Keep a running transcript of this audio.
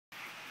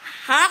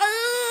I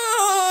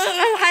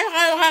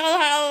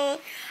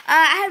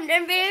haven't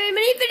done very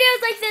many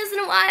videos like this in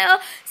a while,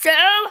 so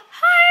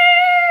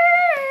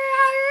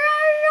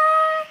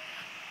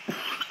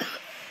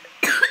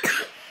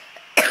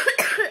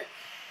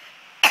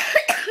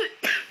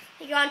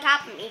you're on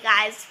top of me,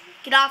 guys.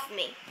 Get off of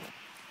me.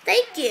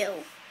 Thank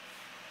you.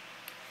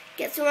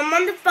 Guess who I'm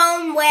on the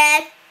phone with?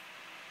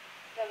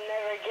 I'll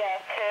never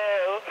guess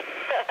who.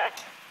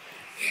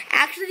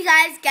 Actually,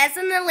 guys, guess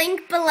on the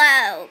link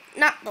below.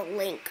 Not the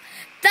link.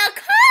 The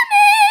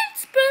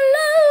comments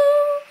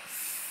below.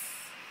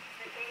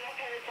 You're not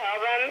going to tell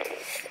them?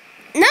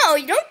 No,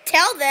 you don't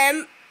tell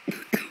them.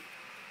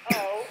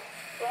 Oh,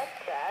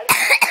 that's sad.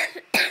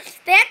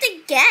 They have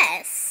to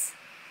guess.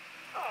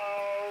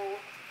 Oh.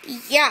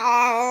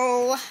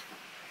 Yo.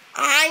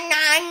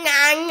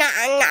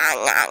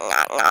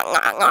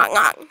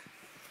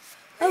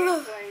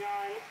 What's going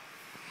on?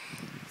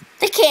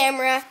 The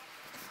camera.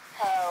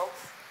 Oh.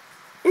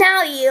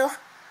 Now you.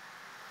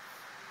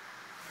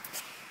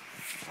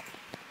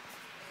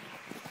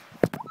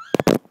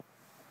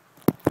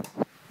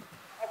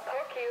 I'll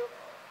poke you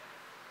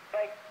if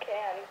I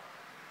can.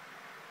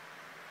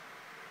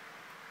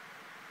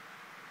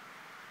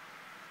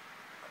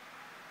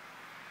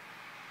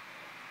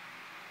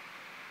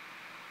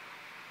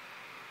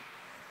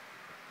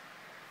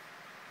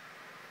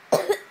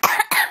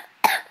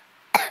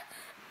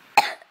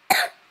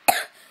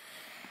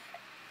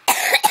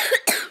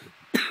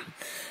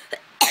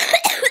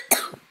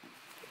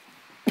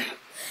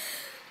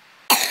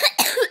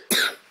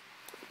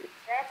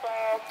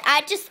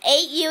 I just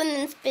ate you and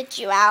then spit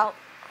you out.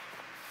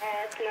 Oh,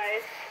 that's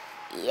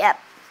nice. Yep.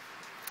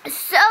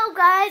 So,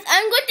 guys,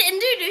 I'm going to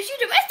introduce you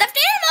to my stuffed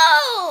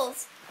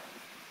animals.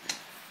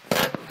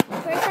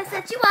 First, I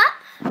set you up.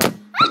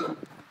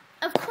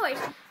 Of course,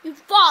 you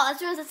fall as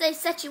soon as I say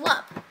set you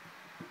up.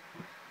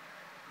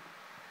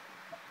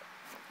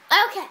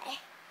 Okay.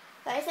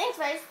 First things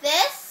first,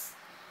 this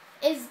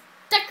is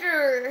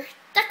Ducker.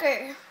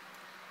 Ducker.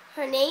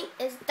 Her name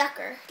is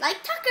Ducker.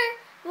 Like Tucker,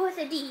 but with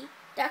a D.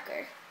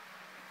 Ducker.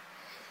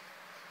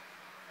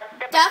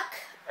 Duck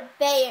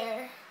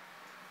Bear.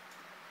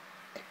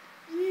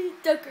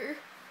 Ducker.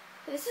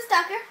 This is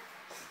Ducker.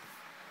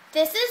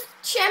 This is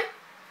Chimp.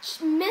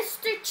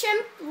 Mr.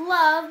 Chimp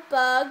Love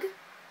Bug.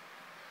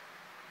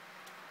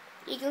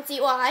 You can see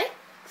why.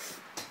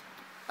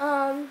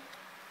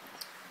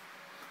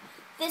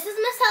 This is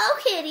Miss Hello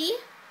Kitty.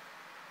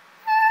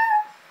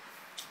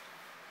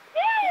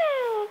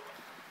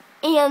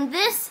 And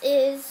this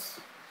is,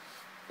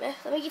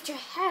 let me get your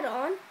hat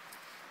on.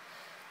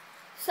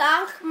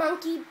 Sock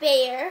Monkey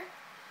Bear.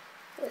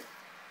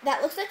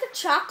 That looks like a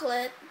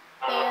chocolate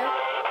bear.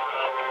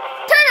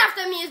 Turn off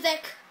the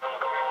music.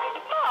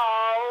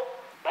 Oh,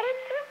 but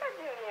it's Super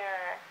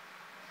Junior.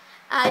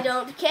 I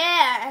don't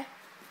care.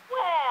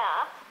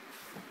 Where?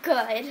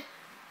 Good.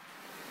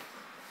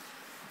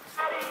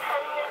 How did you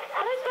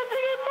get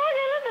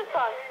this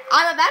song?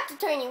 I'm about to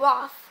turn you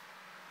off.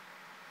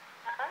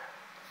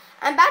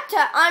 I'm about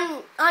to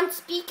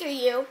unspeaker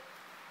you.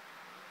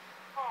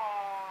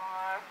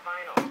 Aww,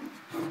 final.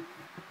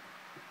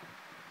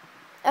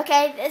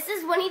 Okay, this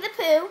is Winnie the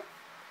Pooh.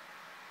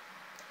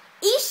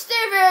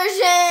 Easter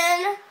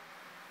version.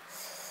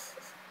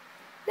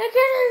 Look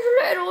at his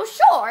little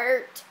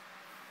short.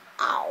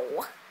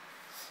 Ow.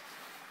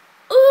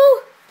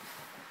 Ooh.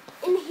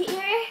 In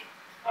here.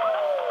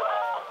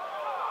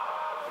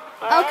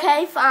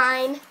 Okay,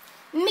 fine.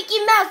 Mickey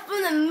Mouse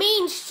from the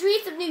mean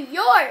streets of New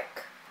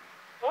York.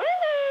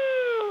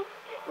 Woo!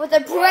 With a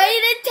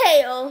braided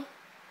tail.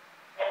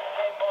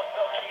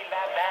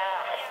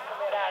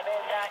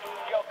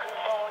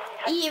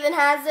 He even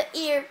has an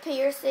ear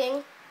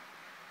piercing.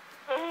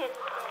 Time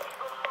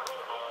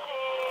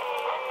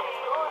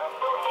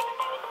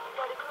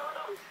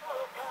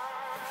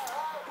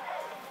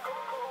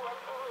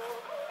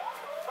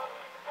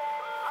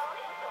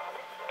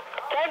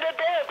to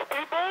dance,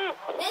 people!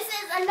 This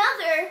is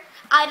another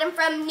item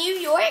from New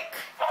York.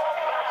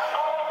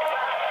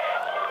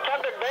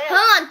 Time to dance!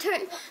 Hold on,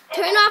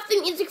 turn off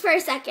the music for a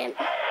second.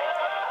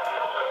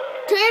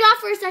 Turn it off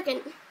for a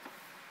second.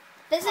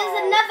 This is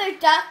another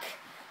duck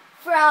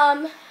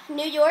from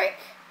New York.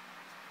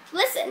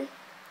 Listen.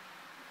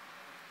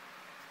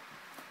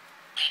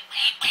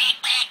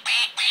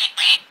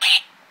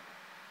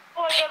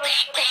 Oh, I got a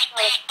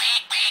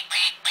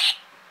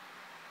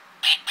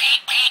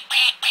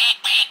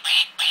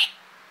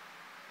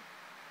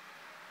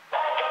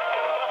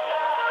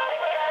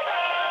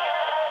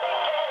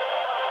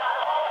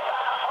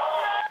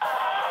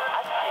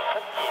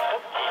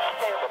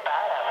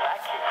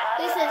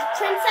This is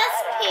Princess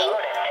Pink.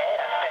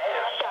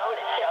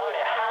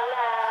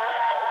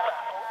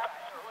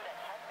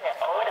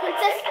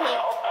 Princess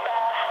Pink.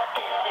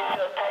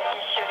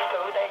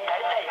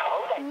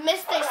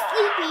 Mr.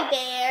 Sleepy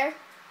Bear.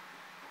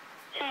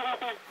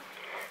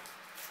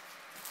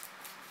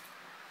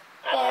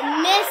 And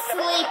Miss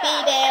Sleepy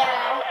Bear.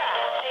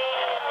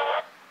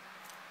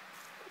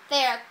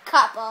 They're a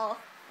couple.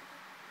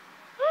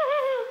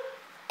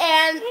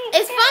 And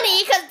it's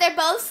funny because they're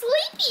both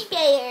sleepy. baby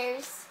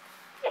bears.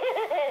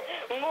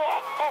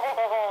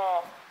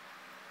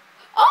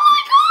 Oh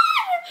my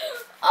god!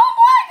 Oh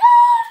my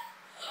god!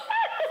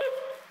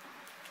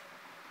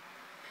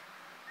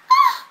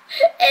 Ah,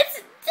 it's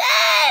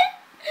dead!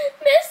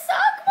 Miss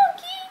Sock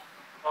Monkey!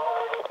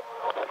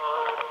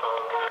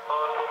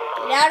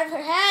 Get out of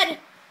her head!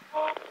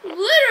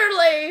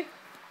 Literally!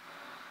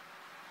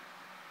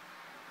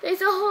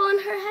 There's a hole in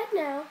her head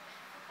now.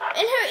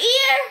 In her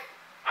ear!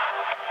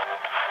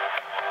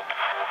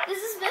 This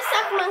is Miss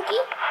Sock Monkey.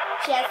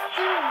 She has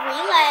 3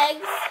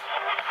 legs.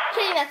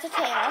 Kidding, that's a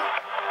tail.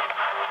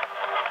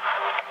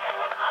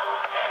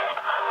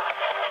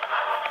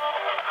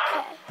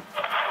 Okay.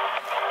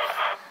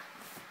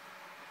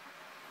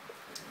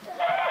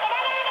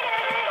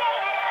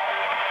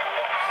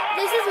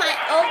 This is my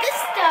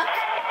oldest duck.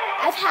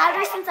 I've had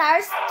her since I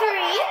was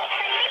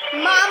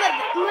 3. Mama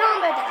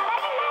duck.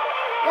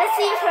 Let's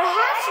see if her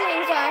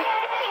hatchlings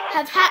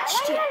have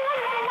hatched yet.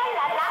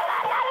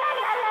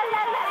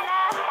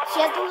 She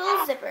has a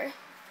little zipper.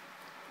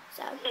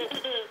 So,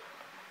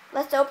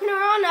 let's open her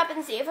on up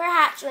and see if her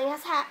hatchling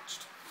has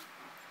hatched.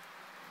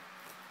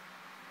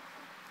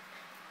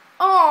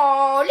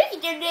 Oh, look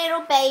at your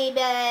little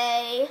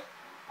baby.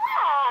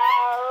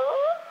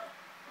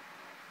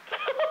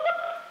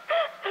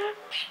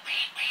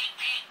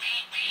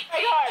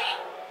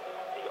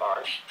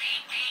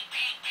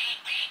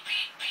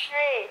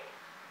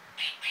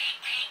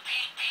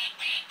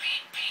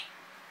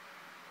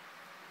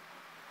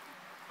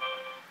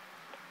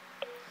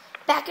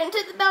 Back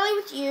into the belly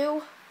with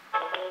you.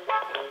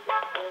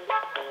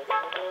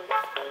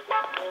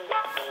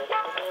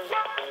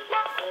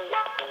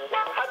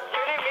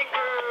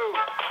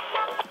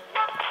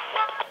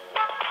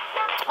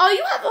 Oh,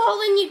 you have a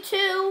hole in you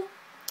too.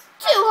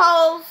 2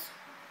 holes.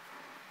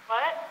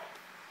 What?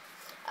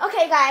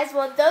 Okay, guys,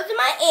 well, those are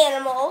my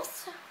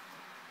animals.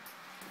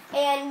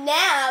 And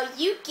now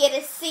you get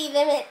to see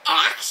them in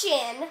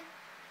action.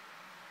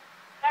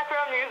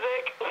 Background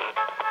music.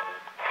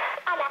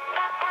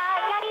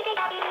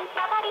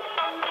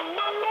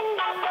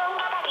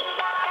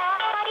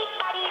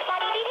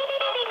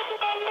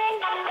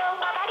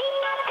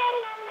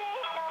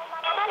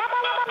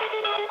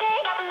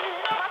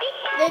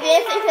 They're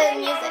dancing to the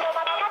music.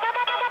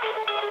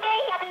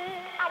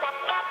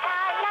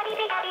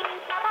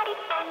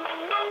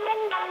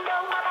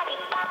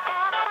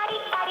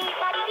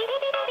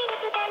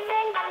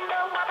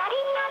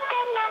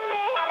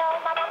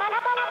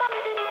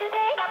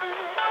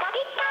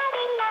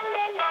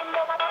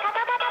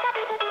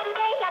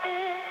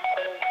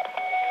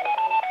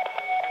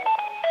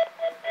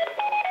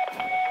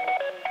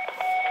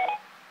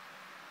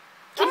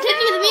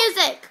 Continue the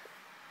music.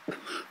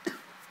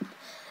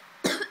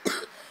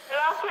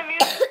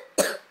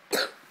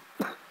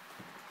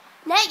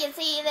 Now you can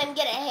see them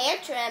get a hair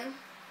trim.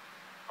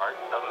 Art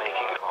of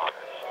making cars.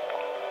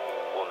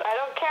 I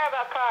don't care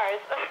about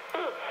cars.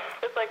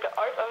 It's like the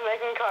art of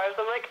making cars.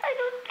 I'm like, I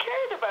don't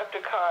care about the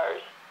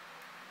cars.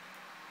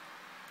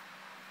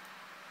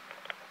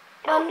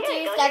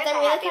 These guys are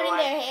really cutting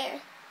their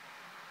hair.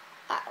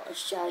 I'll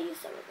show you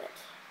some of it.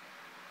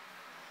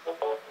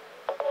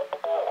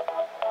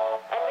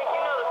 I think you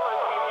know the fun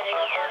thing.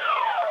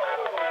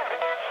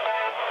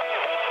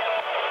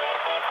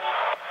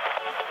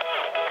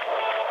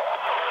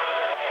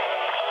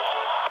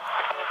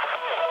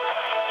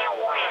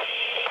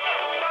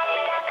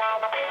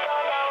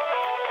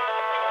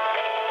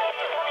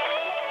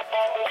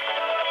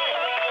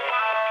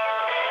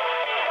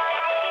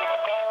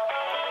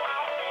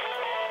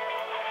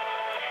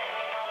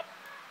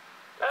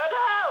 Oh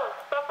no!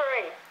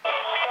 Suffering!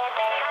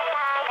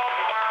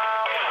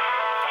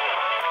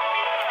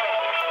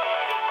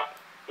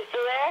 You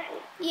still there?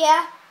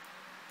 Yeah,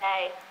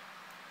 Hey.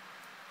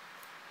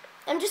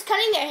 I'm just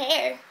cutting their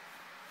hair.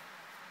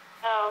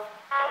 Oh.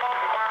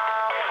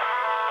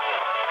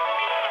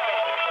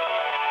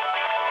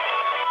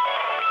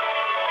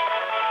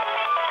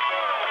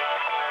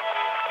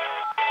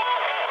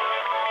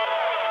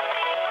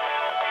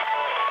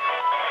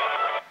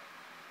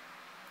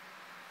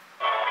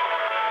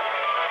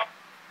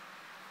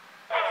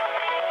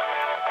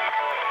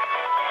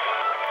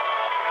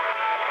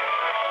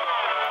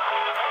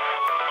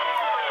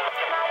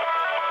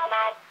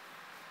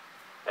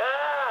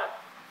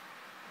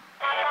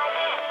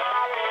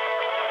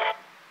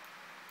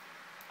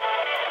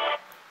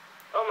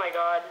 Oh my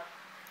god.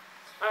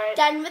 Alright.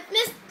 Done with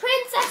Miss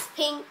Princess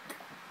Pink.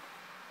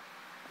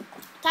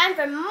 Time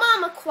for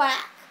Mama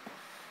Quack.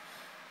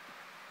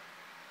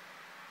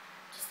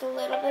 Just a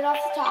little bit off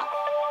the top.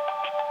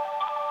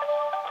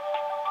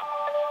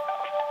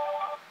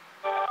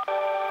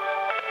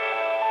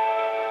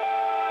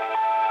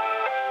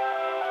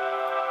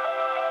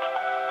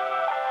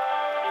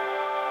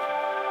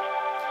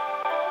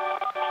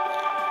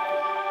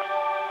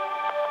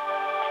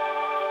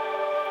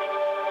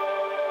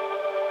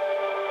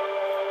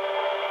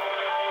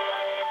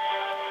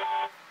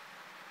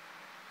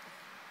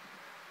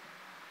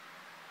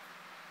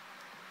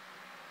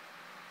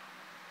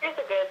 Here's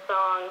a good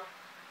song.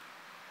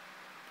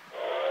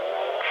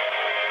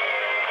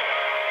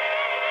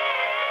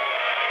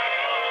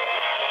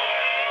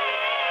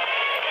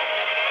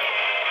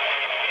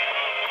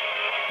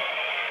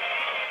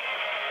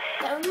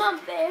 that was Mom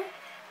Bear.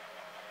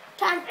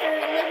 Time for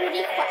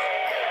Liberty Quack.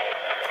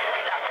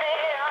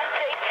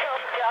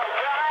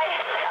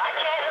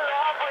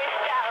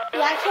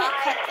 Yeah, I can't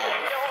cut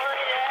those.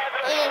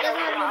 And it doesn't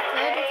have any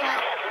fur to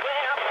cut.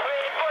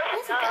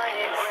 Yes, it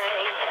does.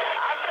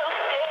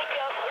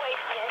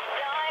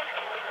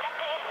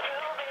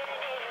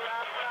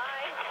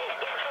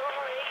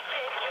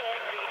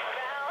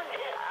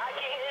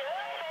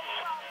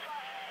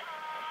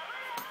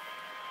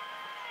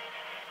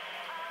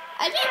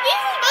 I think this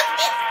is supposed to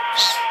be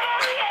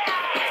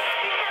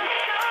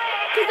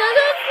because those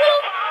are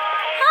little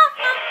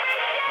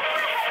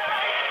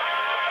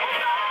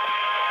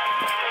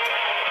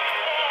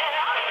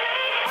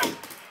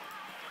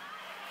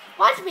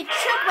watch me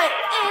choke my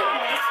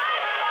animals.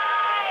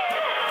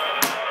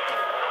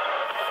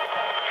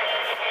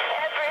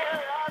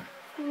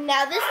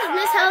 Now this is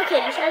Miss Hello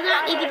Kitty. She does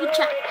not need to be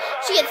choked.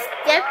 She gets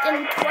dipped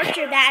and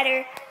tortured at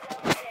her.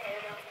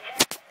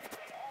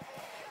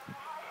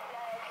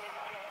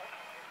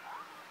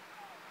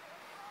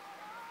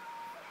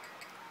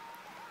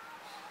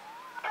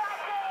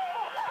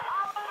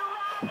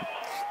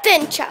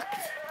 Then chucked.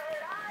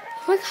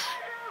 Oh my God.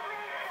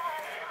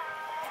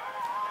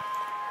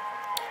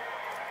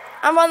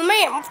 I'm on the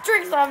main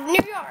streets of New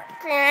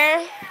York.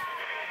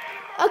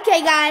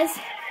 Okay, guys.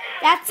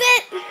 That's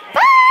it.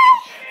 Bye.